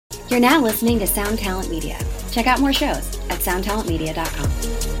You're now listening to Sound Talent Media. Check out more shows at soundtalentmedia.com.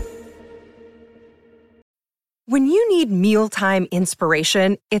 When you need mealtime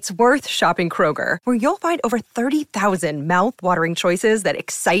inspiration, it's worth shopping Kroger, where you'll find over 30,000 mouth-watering choices that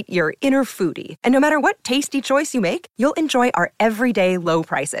excite your inner foodie. And no matter what tasty choice you make, you'll enjoy our everyday low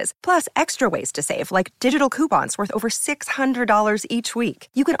prices, plus extra ways to save, like digital coupons worth over $600 each week.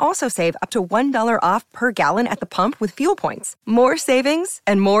 You can also save up to $1 off per gallon at the pump with fuel points. More savings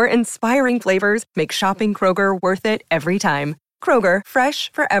and more inspiring flavors make shopping Kroger worth it every time. Kroger,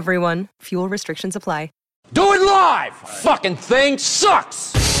 fresh for everyone. Fuel restrictions apply. Do it live! Fucking thing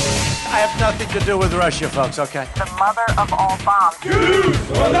sucks! I have nothing to do with Russia, folks, okay? The mother of all bombs. You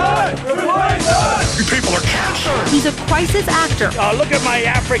people are cancer! He's a crisis actor. Look at my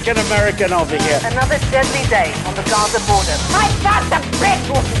African-American over here. Another deadly day on the Gaza border. I thought the bitch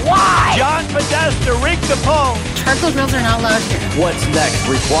was wide! John Podesta rigged the poll. Charcoal grills are not allowed here. What's next?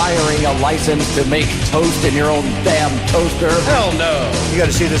 Requiring a license to make toast in your own damn toaster? Hell no! You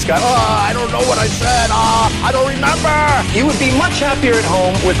gotta see this guy. I don't know what I said. I don't remember! You would be much happier at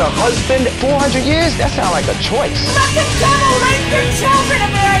home with a husband. 400 years? That sounds like a choice. Let the devil rape your children,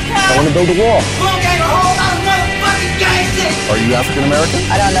 America! I want to build a wall. We'll get a whole lot of motherfucking gangsters! Are you African American?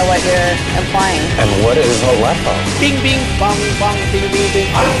 I don't know what you're implying. And what is a laptop? Bing, bing, bong, bong, bing, bing, bing.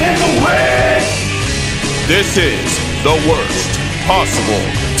 I'll take away! This is The Worst Possible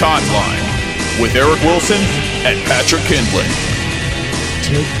Timeline with Eric Wilson and Patrick Kindley.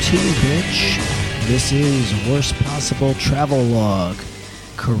 Take two, bitch. This is Worst Possible Travel Log.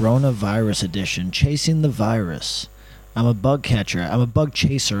 Coronavirus edition, chasing the virus. I'm a bug catcher. I'm a bug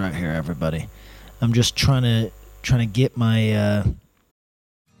chaser out here, everybody. I'm just trying to get my.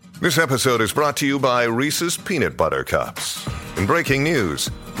 This episode is brought to you by Reese's Peanut Butter Cups. In breaking news,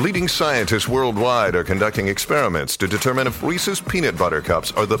 leading scientists worldwide are conducting experiments to determine if Reese's Peanut Butter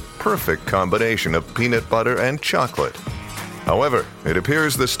Cups are the perfect combination of peanut butter and chocolate. However, it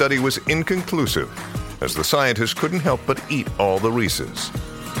appears the study was inconclusive, as the scientists couldn't help but eat all the Reese's.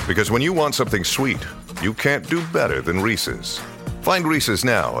 Because when you want something sweet, you can't do better than Reese's. Find Reese's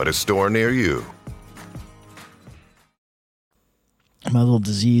now at a store near you. My little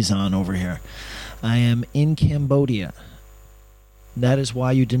disease on over here. I am in Cambodia. That is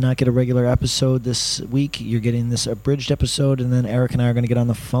why you did not get a regular episode this week. You're getting this abridged episode, and then Eric and I are going to get on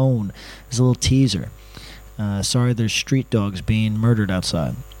the phone. There's a little teaser. Sorry, there's street dogs being murdered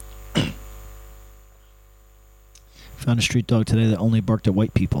outside. Found a street dog today that only barked at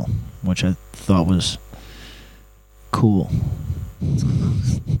white people, which I thought was cool.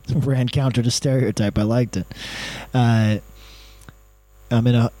 Ran counter to stereotype. I liked it. I'm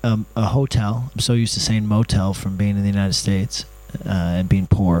in a hotel. I'm so used to saying motel from being in the United States and being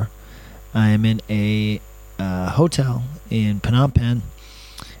poor. I am in a hotel in Phnom Penh,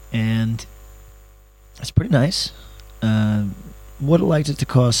 and it's pretty nice. Would have liked it to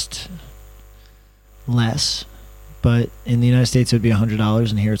cost less. But in the United States, it would be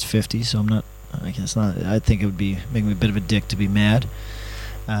 $100, and here it's $50. So I'm not. I guess not. I think it would be making me a bit of a dick to be mad.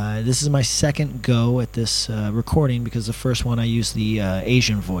 This is my second go at this recording because the first one I used the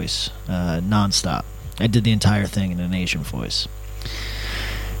Asian voice nonstop. I did the entire thing in an Asian voice,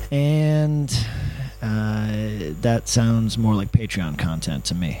 and that sounds more like Patreon content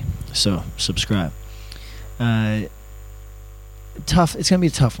to me. So subscribe. Tough. It's gonna be a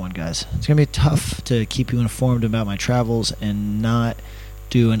tough one, guys. It's gonna be tough to keep you informed about my travels and not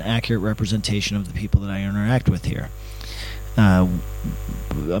do an accurate representation of the people that I interact with here.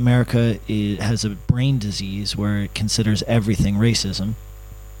 America has a brain disease where it considers everything racism,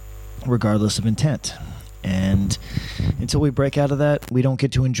 regardless of intent. And until we break out of that, we don't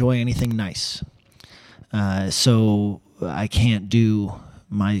get to enjoy anything nice. So I can't do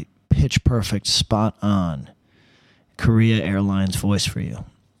my pitch perfect, spot on Korea Airlines voice for you.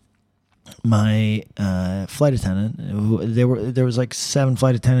 My flight attendant, there was like 7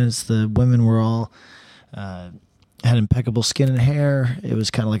 flight attendants. The women were all had impeccable skin and hair. It was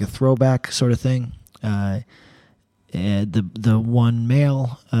kind of like a throwback sort of thing. And the one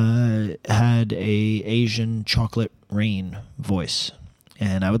male had a Asian chocolate rain voice,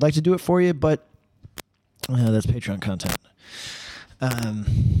 and I would like to do it for you, but that's Patreon content.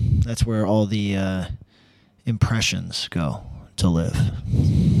 That's where all the impressions go to live.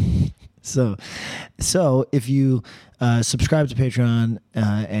 So if you subscribe to Patreon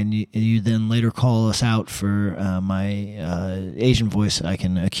and you then later call us out for my Asian voice, I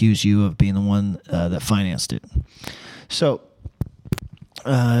can accuse you of being the one that financed it. So,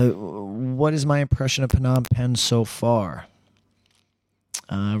 what is my impression of Phnom Penh so far?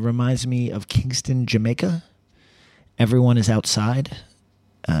 Reminds me of Kingston, Jamaica. Everyone is outside.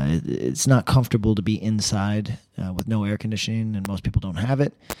 It's not comfortable to be inside with no air conditioning, and most people don't have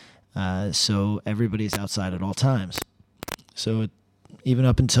it. So everybody's outside at all times. So even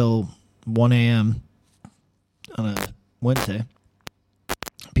up until 1 a.m. on a Wednesday,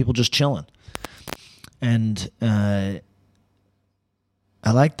 people just chilling. And I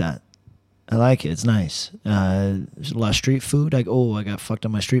like that. I like it. It's nice. There's a lot of street food. I got fucked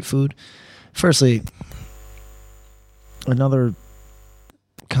on my street food. Firstly, another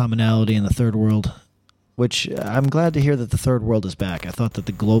commonality in the third world, which I'm glad to hear that the third world is back. I thought that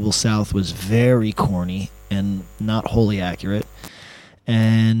the global south was very corny and not wholly accurate.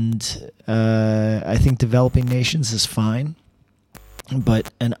 And I think developing nations is fine.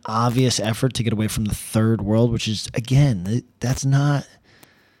 But an obvious effort to get away from the third world, which is, again, that's not...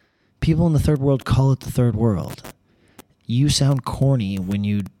 People in the third world call it the third world. You sound corny when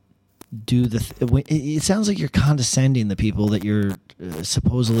you do it sounds like you're condescending the people that you're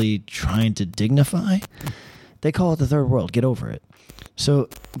supposedly trying to dignify. They call it the third world. Get over it. So,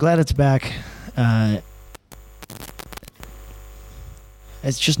 glad it's back.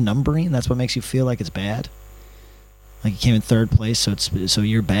 It's just numbering. That's what makes you feel like it's bad. Like you came in third place, so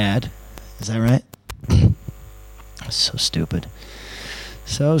you're bad. Is that right? So stupid.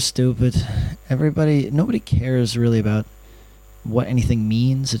 So stupid. Nobody cares really about what anything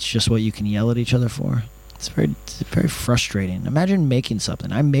means. It's just what you can yell at each other for. It's very frustrating. Imagine making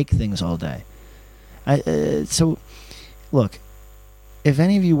something. I make things all day. So, look, if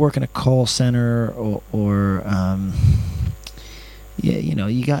any of you work in a call center or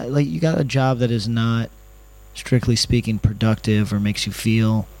you got a job that is not, strictly speaking, productive or makes you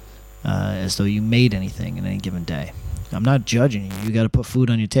feel as though you made anything in any given day. I'm not judging you. You got to put food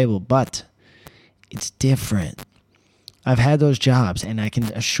on your table, but it's different. I've had those jobs, and I can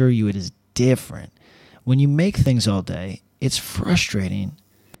assure you it is different. When you make things all day, it's frustrating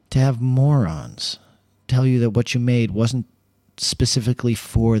to have morons tell you that what you made wasn't specifically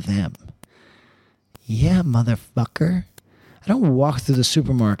for them. Yeah, motherfucker. I don't walk through the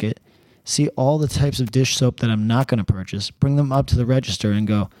supermarket, see all the types of dish soap that I'm not going to purchase, bring them up to the register and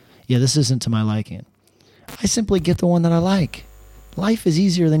go, yeah, this isn't to my liking. I simply get the one that I like. Life is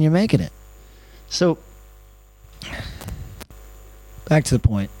easier than you're making it. So, back to the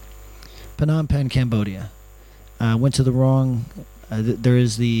point. Phnom Penh, Cambodia. Went to the wrong... there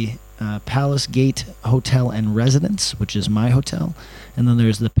is the Palace Gate Hotel and Residence, which is my hotel. And then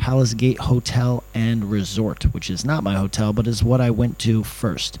there's the Palace Gate Hotel and Resort, which is not my hotel, but is what I went to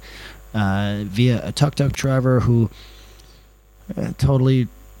first. Via a tuk-tuk driver who totally...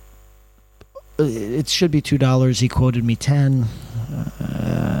 It should be $2. He quoted me $10.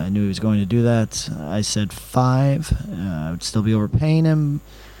 I knew he was going to do that. I said $5. I would still be overpaying him.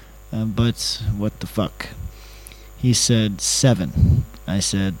 But what the fuck? He said $7. I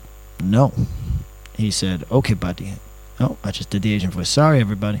said no. He said, okay, buddy. Oh, I just did the Asian voice. Sorry,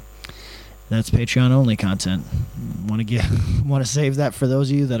 everybody. That's Patreon only content. Want to save that for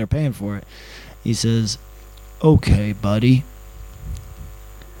those of you that are paying for it. He says, okay, buddy.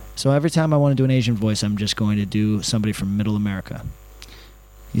 So every time I want to do an Asian voice, I'm just going to do somebody from Middle America.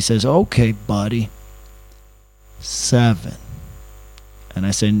 He says, okay, buddy. 7. And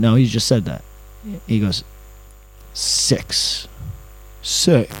I say, no, you just said that. He goes, 6.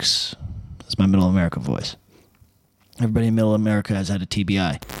 6. That's my Middle America voice. Everybody in Middle America has had a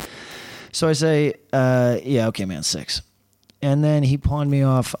TBI. So I say, yeah, okay, man, 6. And then he pawned me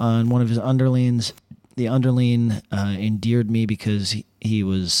off on one of his underlings. The underling endeared me because he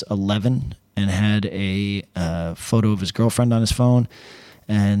was 11 and had a photo of his girlfriend on his phone,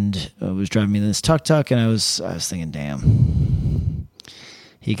 and was driving me in this tuk-tuk, and I was thinking, damn,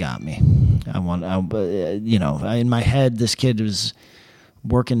 he got me. In my head, this kid was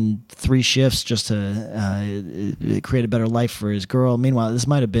working 3 shifts just to create a better life for his girl. Meanwhile, this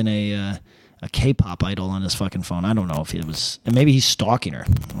might have been a K-pop idol on his fucking phone. I don't know if it was, and maybe he's stalking her.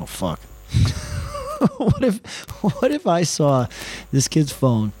 Oh, fuck. What if I saw this kid's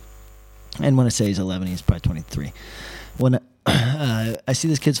phone, and when I say he's 11, he's probably 23. When I see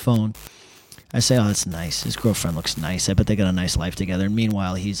this kid's phone, I say, oh, that's nice. His girlfriend looks nice. I bet they got a nice life together. And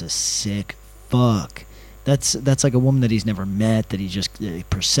meanwhile, he's a sick fuck. That's like a woman that he's never met, that he just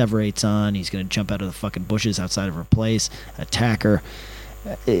perseverates on. He's going to jump out of the fucking bushes outside of her place, attack her.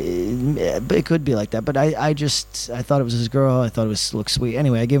 It could be like that. But I thought it was his girl. I thought it looked sweet.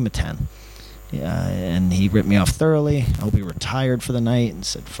 Anyway, I gave him a 10. And he ripped me off thoroughly. I hope he retired for the night and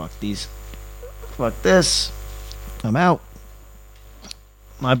said, fuck these. Fuck this. I'm out.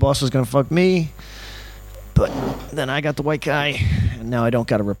 My boss was going to fuck me. But then I got the white guy. And now I don't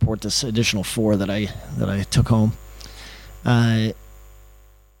got to report this additional 4 that I took home.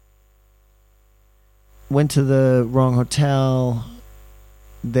 went to the wrong hotel.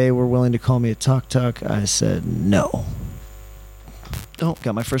 They were willing to call me a tuk-tuk. I said no. Oh,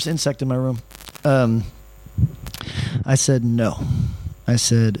 got my first insect in my room. I said no. I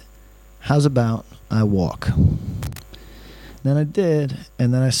said, how's about I walk? Then I did,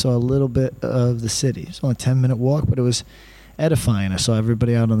 and then I saw a little bit of the city. It's only a 10-minute walk, but it was edifying. I saw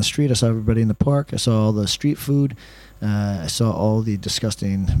everybody out on the street. I saw everybody in the park. I saw all the street food. I saw all the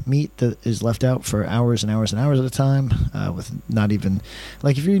disgusting meat that is left out for hours and hours and hours at a time, with not even...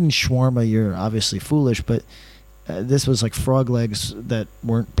 Like, if you're eating shawarma, you're obviously foolish, but this was like frog legs that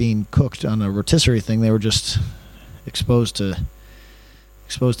weren't being cooked on a rotisserie thing. They were just exposed to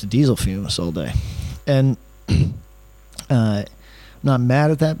diesel fumes all day. And I'm not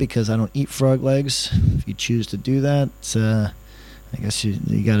mad at that because I don't eat frog legs. If you choose to do that, I guess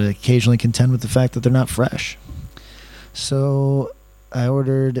you got to occasionally contend with the fact that they're not fresh. So I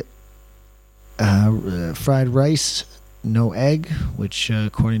ordered fried rice, no egg, which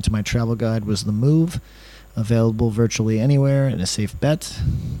according to my travel guide was the move. Available virtually anywhere and a safe bet.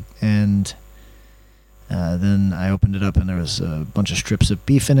 And then I opened it up and there was a bunch of strips of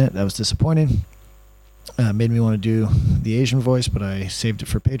beef in it. That was disappointing. Made me want to do the Asian voice, but I saved it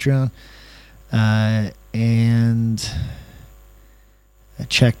for Patreon. And I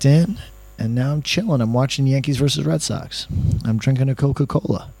checked in, and now I'm chilling. I'm watching Yankees versus Red Sox. I'm drinking a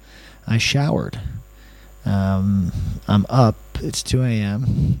Coca-Cola. I showered. I'm up. It's 2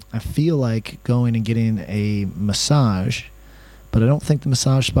 a.m. I feel like going and getting a massage, but I don't think the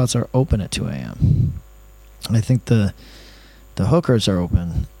massage spots are open at 2 a.m. I think the hookers are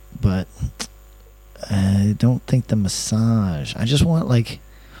open, but I don't think the massage. I just want, like,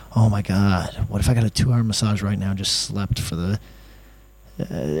 oh my God, what if I got a 2-hour massage right now and just slept for the...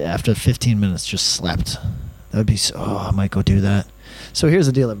 after 15 minutes, just slept. That would be so... Oh, I might go do that. So here's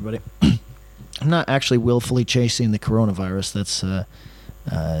the deal, everybody. I'm not actually willfully chasing the coronavirus. That's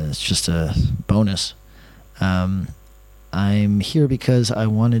it's just a bonus. I'm here because I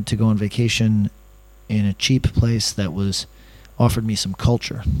wanted to go on vacation in a cheap place that was offered me some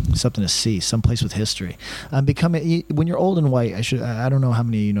culture, something to see, some place with history. I'm becoming... When you're old and white, I don't know how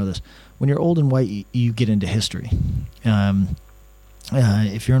many of you know this. When you're old and white, you get into history.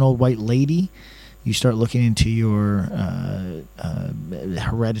 If you're an old white lady, you start looking into your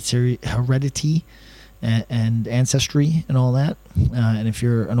heredity and ancestry and all that. And if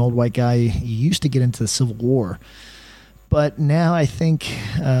you're an old white guy, you used to get into the Civil War. But now I think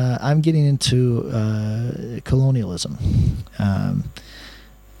I'm getting into colonialism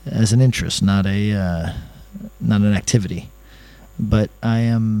as an interest, not an activity. But I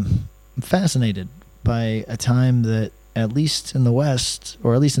am fascinated by a time that, at least in the West,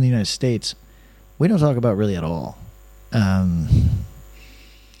 or at least in the United States, we don't talk about really at all. I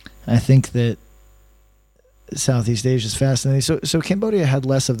think that Southeast Asia is fascinating. So Cambodia had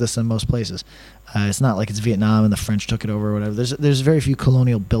less of this than most places. It's not like it's Vietnam and the French took it over or whatever. There's very few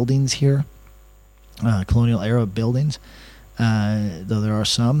colonial buildings here, colonial era buildings, though there are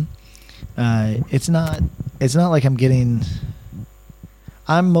some. It's not like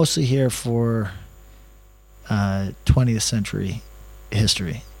I'm mostly here for 20th century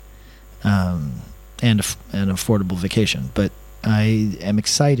history and an affordable vacation. But I am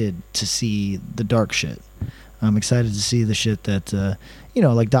excited to see the dark shit. I'm excited to see the shit that,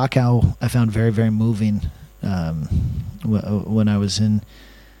 like Dachau, I found very, very moving when I was in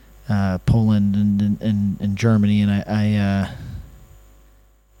Poland and Germany, and I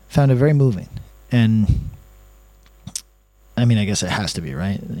found it very moving. And, I mean, I guess it has to be,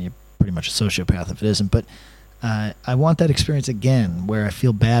 right? You're pretty much a sociopath if it isn't. But I want that experience again where I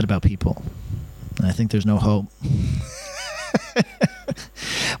feel bad about people. And I think there's no hope.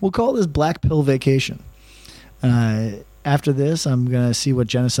 We'll call this Black Pill Vacation. After this, I'm gonna see what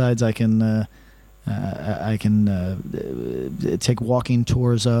genocides I can take walking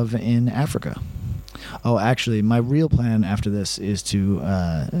tours of in Africa. Oh, actually, my real plan after this is to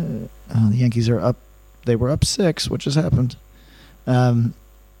the Yankees are up. They were up 6, which has happened. Take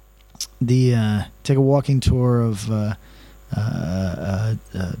a walking tour of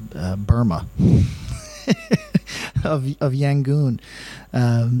Burma. of Yangon.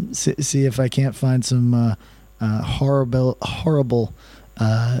 See if I can't find some horrible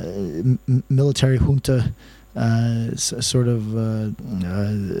military junta sort of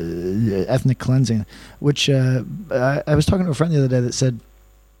ethnic cleansing, which I was talking to a friend the other day that said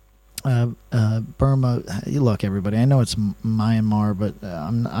Burma. Look, everybody, I know it's Myanmar, but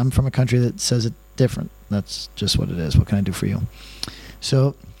I'm from a country that says it different. That's just what it is. What can I do for you?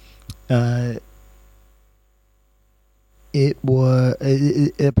 So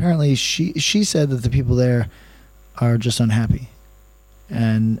apparently she said that the people there are just unhappy,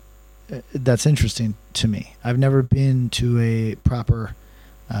 and that's interesting to me. I've never been to a proper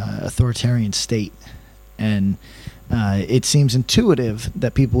authoritarian state, and it seems intuitive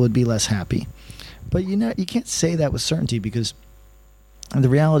that people would be less happy, but you can't say that with certainty, because the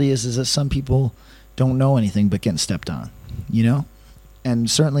reality is that some people don't know anything but getting stepped on,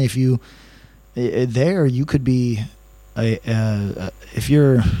 and certainly if you you could be if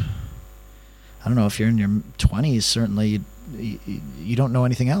you're, I don't know, if you're in your 20s, certainly you don't know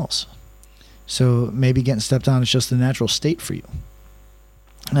anything else. So maybe getting stepped on is just the natural state for you.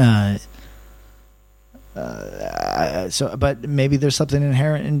 But maybe there's something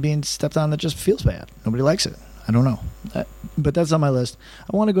inherent in being stepped on that just feels bad. Nobody likes it. I don't know. But that's on my list.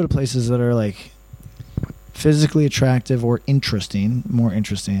 I want to go to places that are like physically attractive or more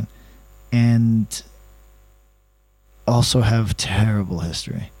interesting, and also have terrible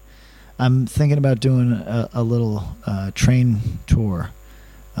history. I'm thinking about doing a little train tour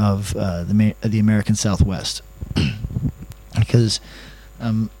of the American Southwest because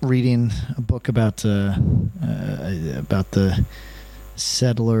I'm reading a book about the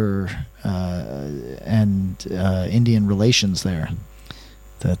settler and Indian relations there.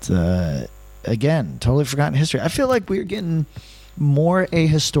 That again, totally forgotten history. I feel like we're getting more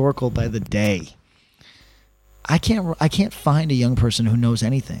ahistorical by the day. I can't find a young person who knows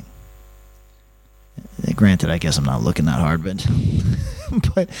anything. Granted, I guess I'm not looking that hard, but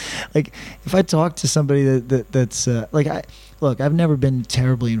but like if I talk to somebody that's like I've never been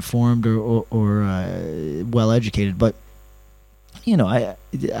terribly informed or well educated, but I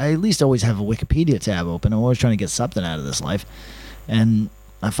at least always have a Wikipedia tab open. I'm always trying to get something out of this life, and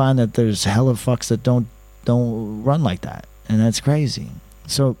I find that there's hella fucks that don't run like that, and that's crazy.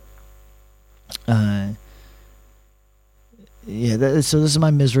 So, so this is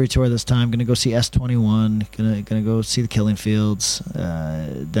my misery tour this time. I'm gonna go see S21. Gonna go see the Killing Fields.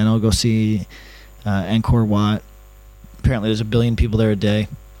 Then I'll go see Angkor Wat. Apparently, there's 1 billion people there a day.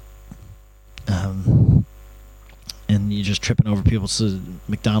 And you're just tripping over people. It's a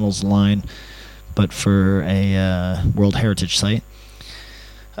McDonald's line, but for a World Heritage Site.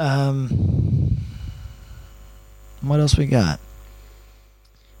 What else we got?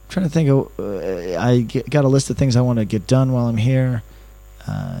 I'm trying to think of. I got a list of things I want to get done while I'm here.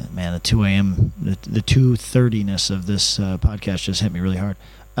 Man, the 2 a.m. the 2:30ness of this podcast just hit me really hard.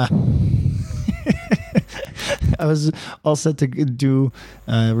 I was all set to do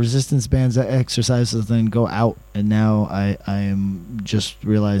resistance bands exercises and then go out, and now I am just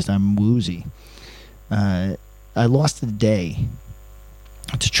realized I'm woozy. I lost a day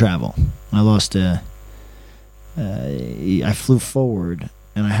to travel. I flew forward,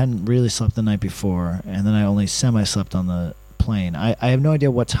 and I hadn't really slept the night before, and then I only semi-slept on the plane. I have no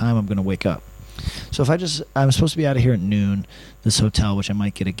idea what time I'm going to wake up. So I'm supposed to be out of here at noon, this hotel, which I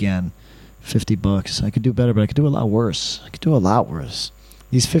might get again, $50. I could do better, but I could do a lot worse.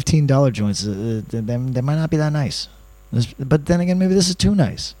 These $15 joints, they might not be that nice. But then again, maybe this is too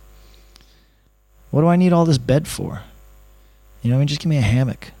nice. What do I need all this bed for? Just give me a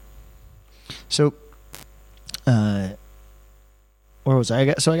hammock. So, where was I? I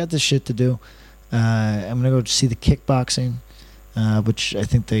got this shit to do. I'm gonna go see the kickboxing, which I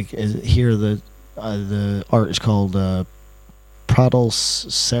think here the art is called Pradal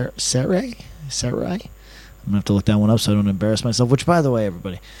Sarai. I'm gonna have to look that one up so I don't embarrass myself. Which, by the way,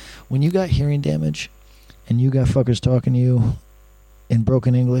 everybody, when you got hearing damage and you got fuckers talking to you in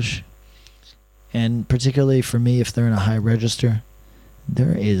broken English, and particularly for me, if they're in a high register,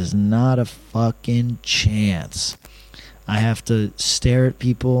 there is not a fucking chance. I have to stare at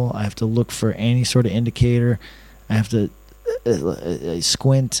people. I have to look for any sort of indicator. I have to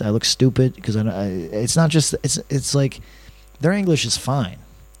squint. I look stupid because it's not just. It's like their English is fine.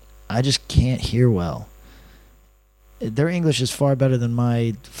 I just can't hear well. Their English is far better than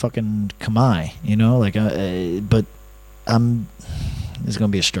my fucking Khmer. But it's gonna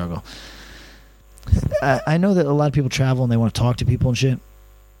be a struggle. I know that a lot of people travel and they want to talk to people and shit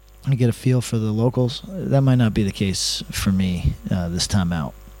and get a feel for the locals. That might not be the case for me this time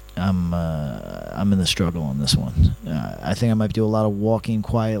out. I'm in the struggle on this one. I think I might do a lot of walking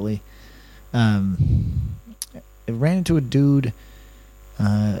quietly. I ran into a dude,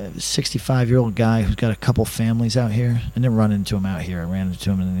 65-year-old guy who's got a couple families out here. I didn't run into him out here. I ran into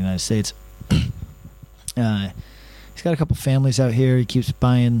him in the United States. He's got a couple families out here. He keeps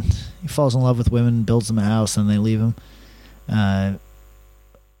buying. He falls in love with women, builds them a house, and they leave him.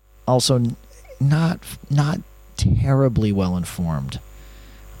 Also, not terribly well informed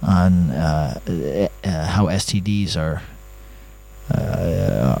on how STDs are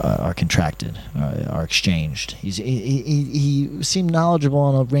are contracted, are exchanged. He seemed knowledgeable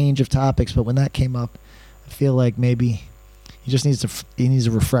on a range of topics, but when that came up, I feel like maybe he just needs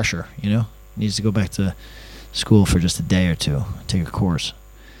a refresher. You know, he needs to go back to school for just a day or two, take a course.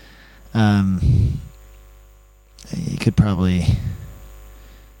 He could probably,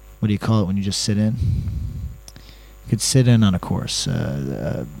 what do you call it when you just sit in? You could sit in on a course.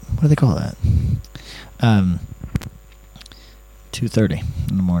 What do they call that? 2:30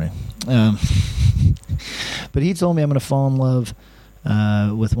 in the morning. But he told me I'm going to fall in love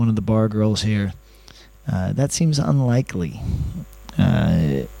with one of the bar girls here. That seems unlikely.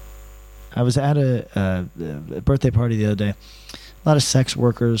 I was at a birthday party the other day. A lot of sex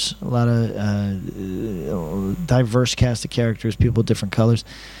workers, a lot of diverse cast of characters, people with different colors.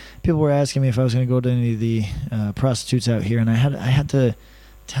 People were asking me if I was going to go to any of the prostitutes out here, and I had to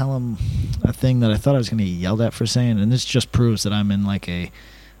tell them a thing that I thought I was going to get yelled at for saying, and this just proves that I'm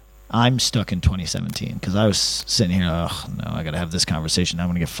stuck in 2017, because I was sitting here, oh no, I got to have this conversation. I'm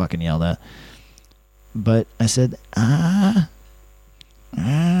going to get fucking yelled at. But I said, I'm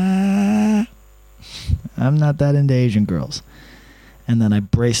not that into Asian girls. And then I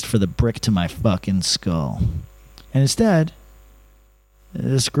braced for the brick to my fucking skull. And instead,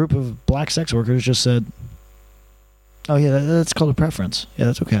 this group of black sex workers just said, oh yeah, that's called a preference. Yeah,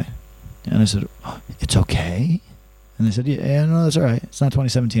 that's okay. And I said, oh, it's okay? And they said, yeah, no, that's all right. It's not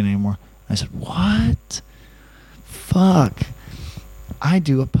 2017 anymore. I said, what? Fuck. I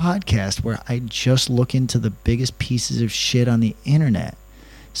do a podcast where I just look into the biggest pieces of shit on the internet.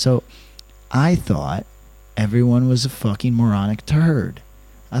 So I thought everyone was a fucking moronic turd.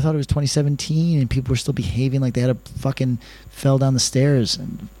 I thought it was 2017 and people were still behaving like they had a fucking fell down the stairs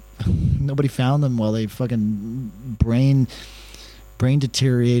and nobody found them while they fucking brain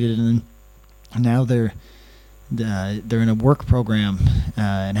deteriorated, and now they're in a work program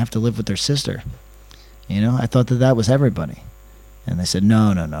and have to live with their sister. You know, I thought that was everybody. And they said,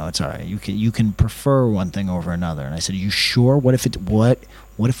 no, it's all right. You can prefer one thing over another. And I said, you sure? What if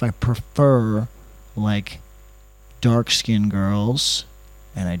I prefer like dark-skinned girls,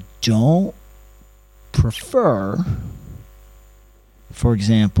 and I don't prefer, for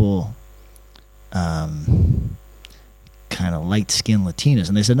example, kind of light-skinned Latinas?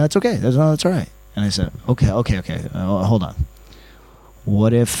 And they said, no, it's okay. That's all right. And I said, okay. Hold on.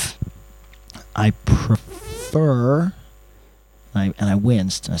 What if I prefer, and I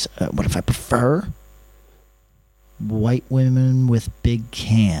winced, and I said, what if I prefer white women with big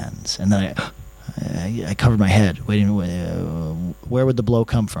cans? And then I covered my head, waiting, where would the blow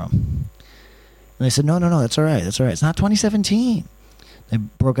come from? And they said, no, that's all right. It's not 2017. They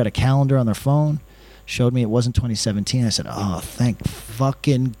broke out a calendar on their phone, showed me it wasn't 2017. I said, oh, thank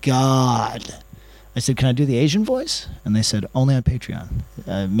fucking God. I said, can I do the Asian voice? And they said, only on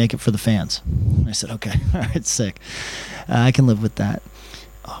Patreon. Make it for the fans. I said, okay, all right, sick. I can live with that.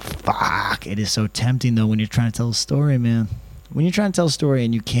 Oh, fuck. It is so tempting, though, when you're trying to tell a story, man. When you're trying to tell a story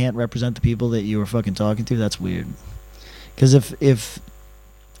and you can't represent the people that you were fucking talking to, that's weird. Because if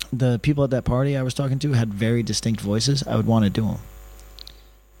the people at that party I was talking to had very distinct voices, I would want to do them.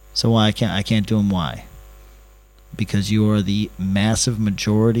 So why I can't do them? Why? Because you are the massive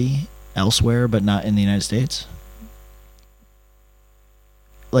majority elsewhere, but not in the United States.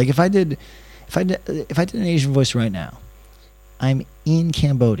 Like if I did an Asian voice right now, I'm in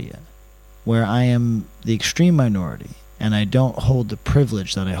Cambodia, where I am the extreme minority, and I don't hold the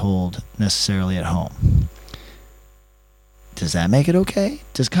privilege that I hold necessarily at home. Does that make it okay?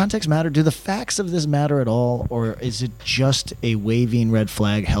 Does context matter? Do the facts of this matter at all? Or is it just a waving red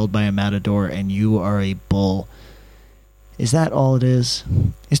flag held by a matador and you are a bull? Is that all it is?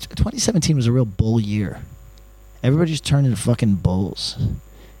 2017 was a real bull year. Everybody just turned into fucking bulls.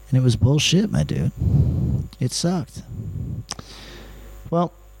 And it was bullshit, my dude. It sucked.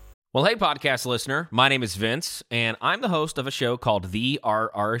 Well, hey, podcast listener. My name is Vince, and I'm the host of a show called The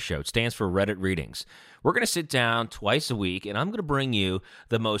RR Show. It stands for Reddit Readings. We're going to sit down twice a week, and I'm going to bring you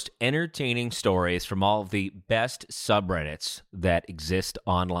the most entertaining stories from all of the best subreddits that exist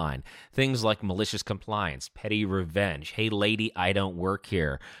online. Things like malicious compliance, petty revenge, hey lady, I don't work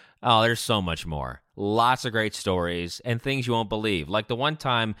here. Oh, there's so much more. Lots of great stories and things you won't believe. Like the one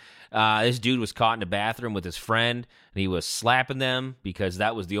time this dude was caught in a bathroom with his friend, and he was slapping them because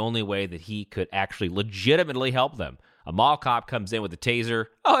that was the only way that he could actually legitimately help them. A mall cop comes in with a taser.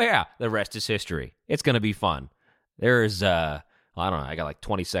 Oh, yeah, the rest is history. It's going to be fun. There's, I don't know, I got like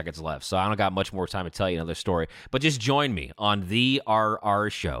 20 seconds left, so I don't got much more time to tell you another story. But just join me on The RR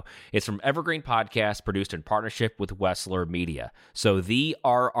Show. It's from Evergreen Podcast, produced in partnership with Wessler Media. So The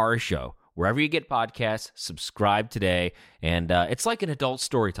RR Show, Wherever you get podcasts, subscribe today. And it's like an adult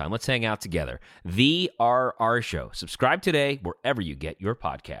story time. Let's hang out together. The RR Show. Subscribe today wherever you get your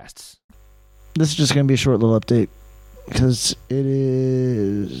podcasts. This is just going to be a short little update because it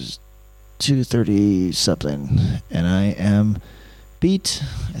is 2:30 something, and I am beat.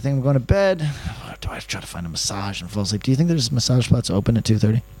 I think I'm going to bed. Do I try to find a massage and fall asleep? Do you think there's massage spots open at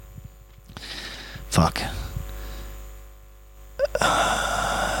 2:30? Fuck.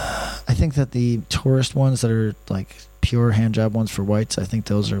 I think that the tourist ones that are like pure hand job ones for whites, I think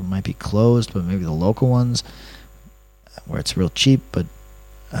those might be closed, but maybe the local ones where it's real cheap, but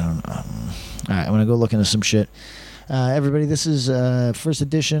I don't know. All right, I'm gonna go look into some shit. Everybody, this is first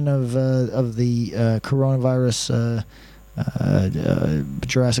edition of the coronavirus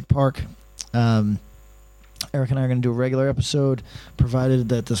Jurassic Park. Eric and I are going to do a regular episode, provided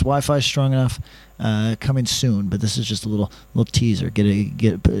that this Wi-Fi is strong enough. Coming soon, but this is just a little teaser.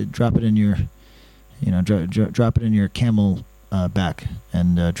 Drop it in your, drop it in your Camel back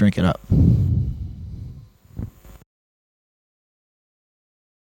and drink it up.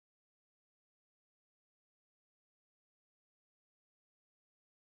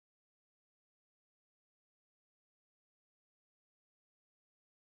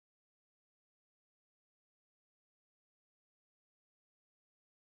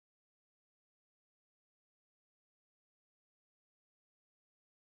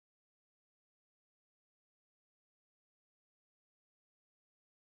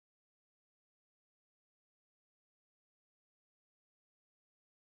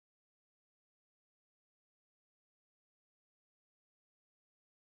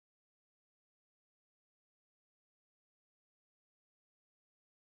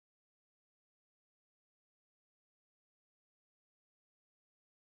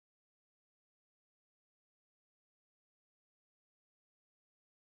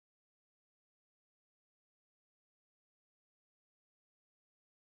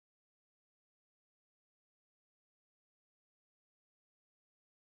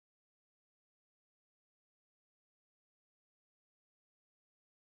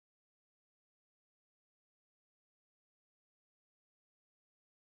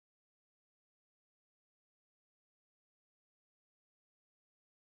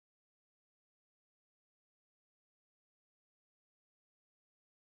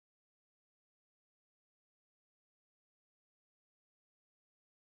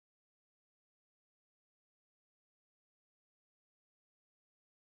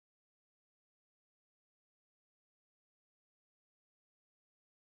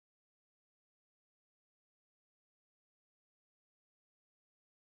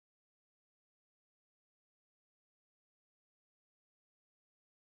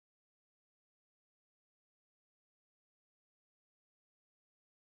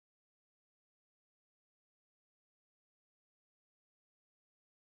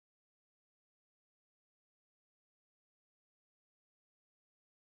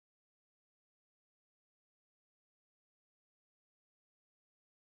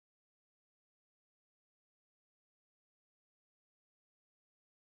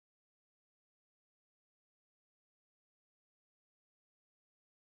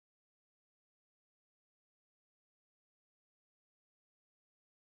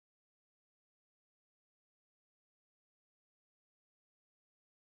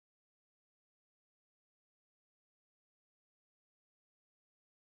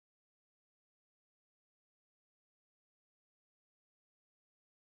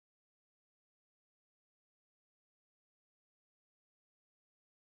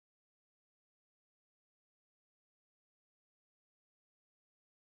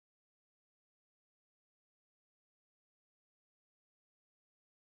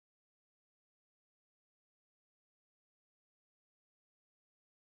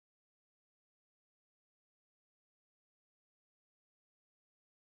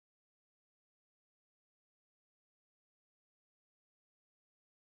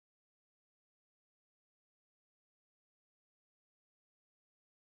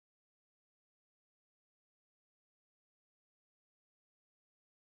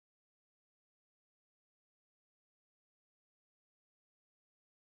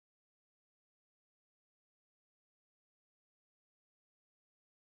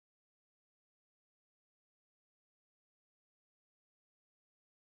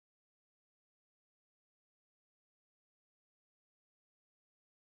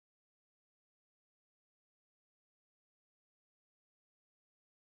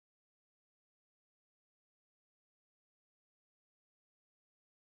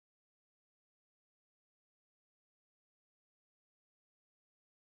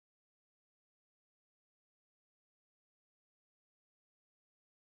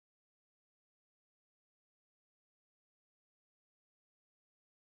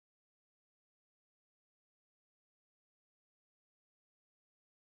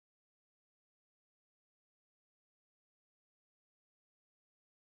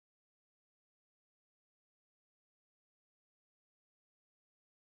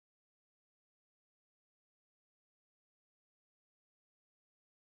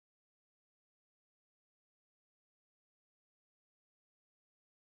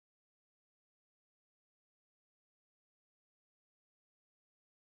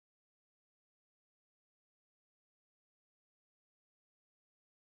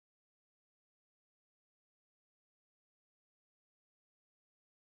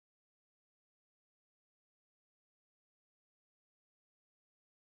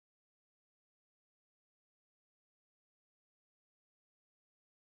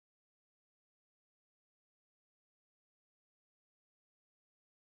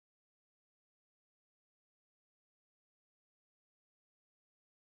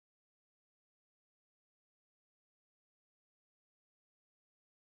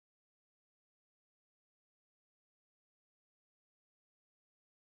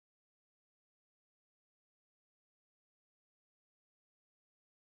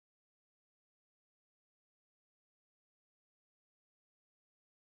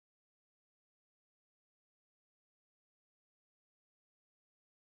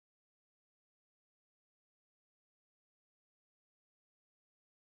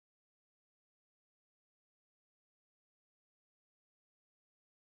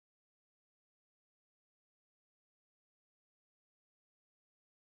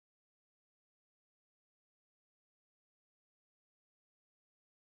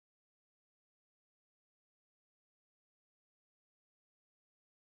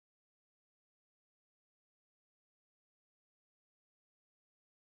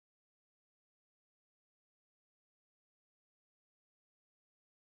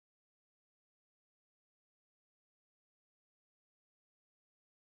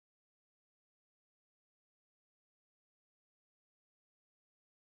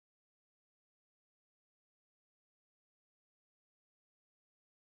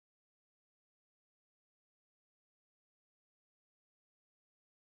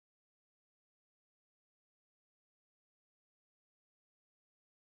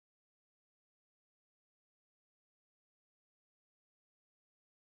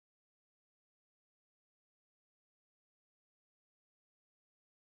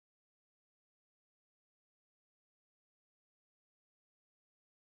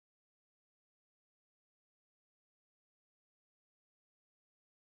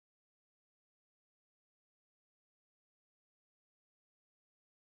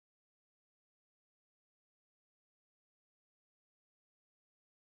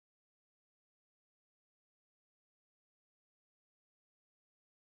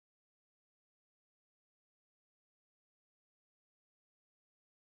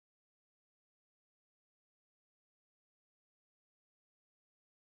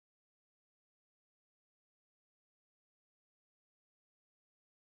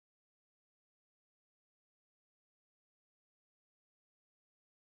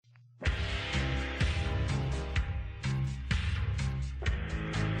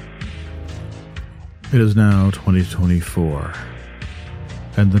 It is now 2024,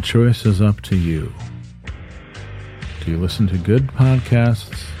 and the choice is up to you. Do you listen to good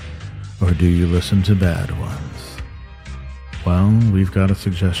podcasts, or do you listen to bad ones? Well, we've got a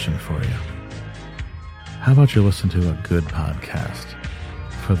suggestion for you. How about you listen to a good podcast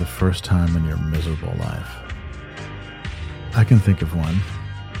for the first time in your miserable life? I can think of one.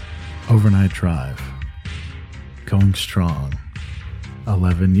 Overnight Drive. Going strong.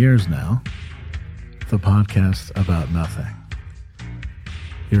 11 years now. The podcast about nothing.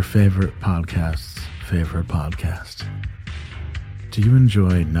 Your favorite podcast's favorite podcast. Do you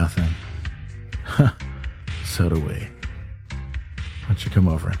enjoy nothing? So do we. Why don't you come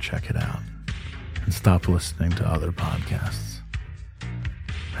over and check it out and stop listening to other podcasts?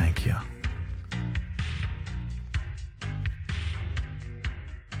 Thank you.